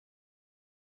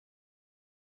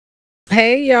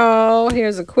Hey y'all,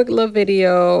 here's a quick little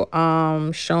video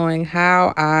showing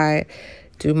how I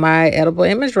do my edible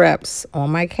image wraps on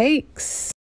my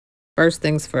cakes. First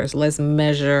things first, let's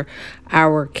measure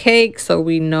our cake so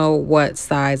we know what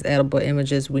size edible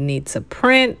images we need to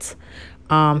print.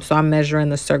 So I'm measuring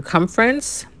the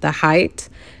circumference, the height,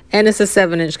 and it's a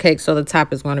 7-inch cake, so the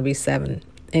top is going to be 7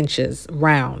 inches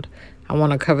round. I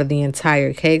want to cover the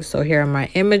entire cake, so here are my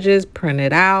images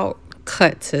printed out,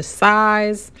 cut to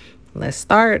size. Let's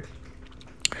start.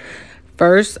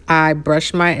 First, I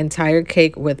brush my entire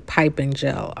cake with piping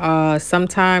gel.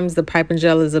 Sometimes the piping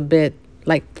gel is a bit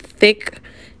thick,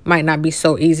 might not be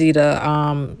so easy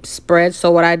to spread.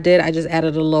 So what I did, I just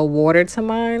added a little water to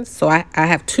mine. So I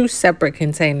have two separate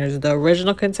containers, the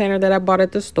original container that I bought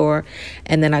at the store,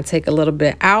 and then I take a little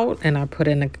bit out and I put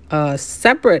in a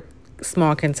separate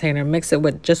small container, mix it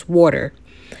with just water.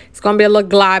 It's going to be a little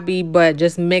globby, but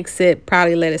just mix it,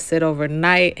 probably let it sit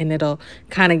overnight, and it'll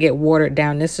kind of get watered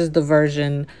down. This is the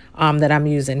version that I'm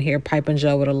using here, piping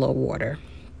gel with a little water.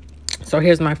 So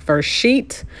here's my first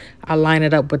sheet. I line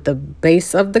it up with the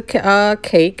base of the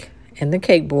cake and the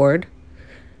cake board.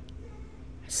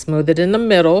 Smooth it in the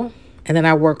middle, and then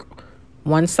I work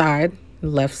one side,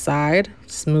 left side,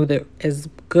 smooth it as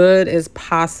good as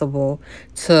possible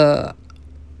to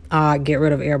get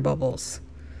rid of air bubbles.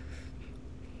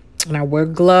 And I wear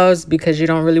gloves because you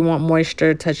don't really want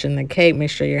moisture touching the cake.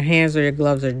 Make sure your hands or your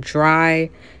gloves are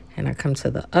dry. And I come to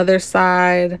the other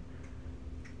side.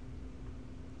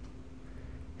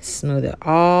 Smooth it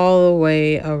all the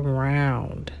way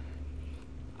around.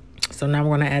 So now I'm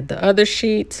going to add the other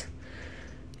sheet.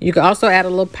 You can also add a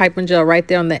little piping gel right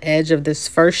there on the edge of this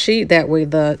first sheet. That way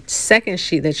the second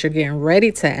sheet that you're getting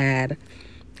ready to add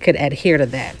could adhere to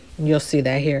that. You'll see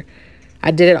that here. I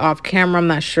did it off camera. I'm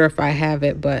not sure if I have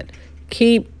it, but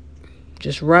keep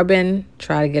just rubbing.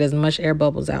 Try to get as much air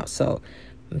bubbles out. So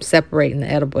I'm separating the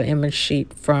edible image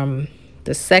sheet from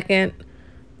the second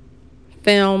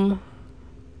film.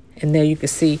 And there you can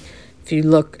see, if you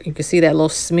look, you can see that little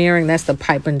smearing. That's the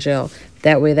piping gel.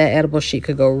 That way that edible sheet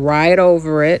could go right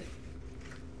over it.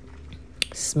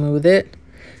 Smooth it.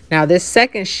 Now this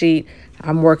second sheet,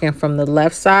 I'm working from the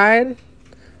left side,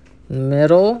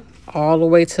 middle, all the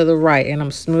way to the right, and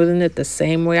I'm smoothing it the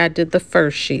same way I did the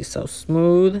first sheet. So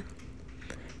smooth,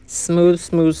 smooth,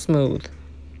 smooth, smooth,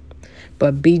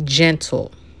 but be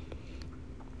gentle.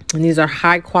 And these are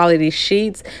high quality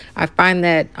sheets. I find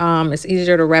that it's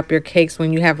easier to wrap your cakes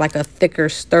when you have like a thicker,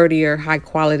 sturdier, high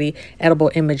quality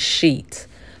edible image sheet.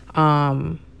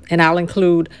 And I'll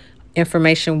include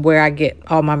information where I get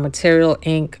all my material,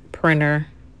 ink, printer,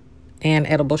 and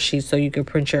edible sheets, so you can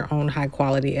print your own high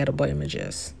quality edible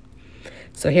images.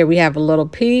 So here we have a little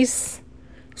piece.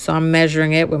 So I'm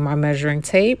measuring it with my measuring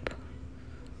tape.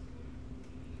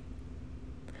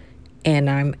 And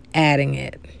I'm adding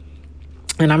it.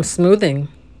 And I'm smoothing.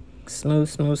 Smooth,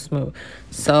 smooth, smooth.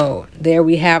 So there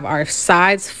we have our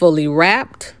sides fully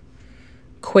wrapped.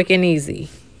 Quick and easy.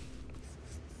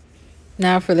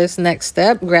 Now for this next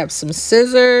step, grab some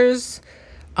scissors.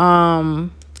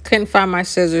 Couldn't find my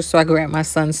scissors, so I grabbed my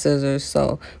son's scissors.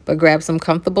 But grab some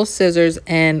comfortable scissors,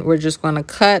 and we're just going to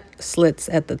cut slits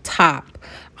at the top.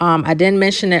 I didn't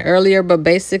mention it earlier, but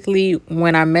basically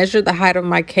when I measured the height of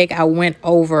my cake, I went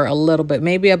over a little bit,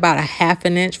 maybe about a ½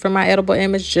 an inch for my edible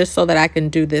image, just so that I can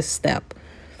do this step.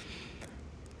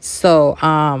 So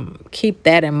keep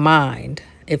that in mind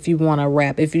if you want to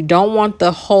wrap. If you don't want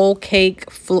the whole cake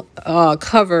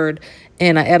covered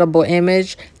in an edible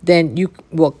image, then you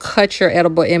will cut your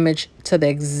edible image to the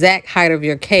exact height of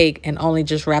your cake and only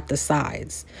just wrap the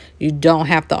sides. You don't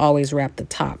have to always wrap the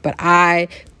top, but I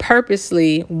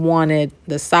purposely wanted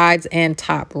the sides and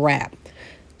top wrapped.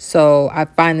 So I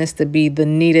find this to be the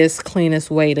neatest,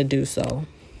 cleanest way to do so.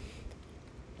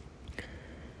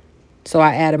 So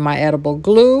I added my edible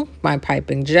glue, my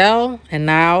piping gel, and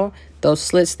now those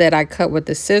slits that I cut with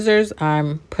the scissors,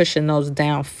 I'm pushing those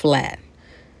down flat.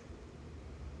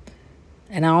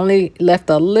 And I only left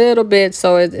a little bit,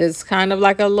 so it's kind of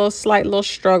like a slight little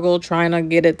struggle trying to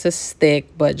get it to stick.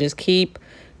 But just keep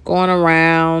going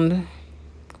around,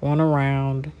 going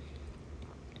around.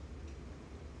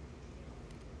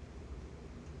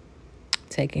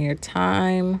 Taking your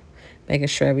time, making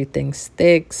sure everything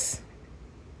sticks.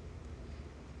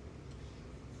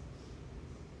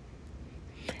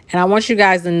 And I want you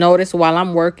guys to notice while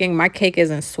I'm working, my cake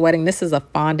isn't sweating. This is a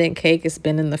fondant cake. It's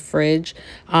been in the fridge.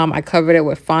 I covered it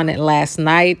with fondant last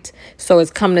night. So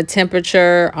it's come to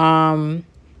temperature.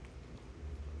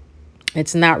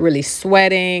 It's not really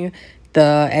sweating.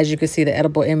 As you can see, the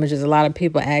edible images, a lot of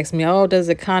people ask me, oh, does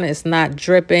it kind of, it's not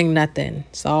dripping, nothing.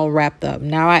 It's all wrapped up.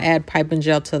 Now I add piping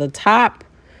gel to the top.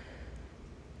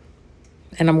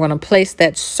 And I'm going to place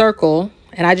that circle.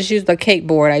 And I just used the cake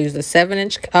board. I used a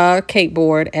 7-inch cake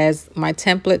board as my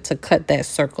template to cut that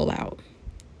circle out.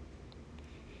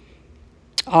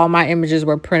 All my images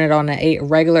were printed on a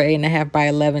regular 8.5 by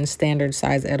 11 standard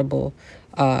size edible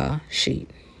sheet.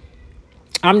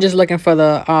 I'm just looking for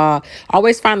the,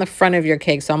 always find the front of your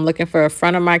cake. So I'm looking for a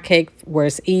front of my cake where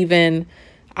it's even,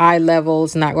 eye level.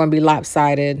 It's not going to be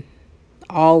lopsided.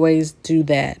 Always do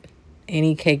that.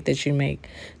 Any cake that you make.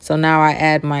 So now I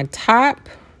add my top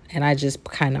and I just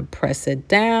kind of press it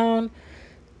down.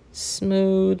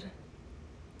 Smooth.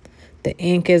 The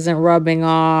ink isn't rubbing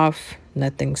off.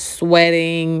 Nothing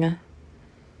sweating.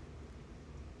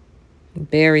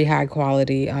 Very high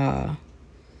quality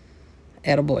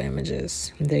edible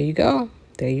images. There you go.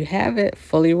 There you have it.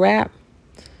 Fully wrapped.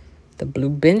 The Blue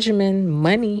Benjamin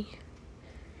money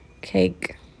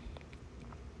cake.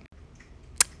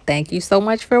 Thank you so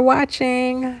much for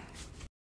watching.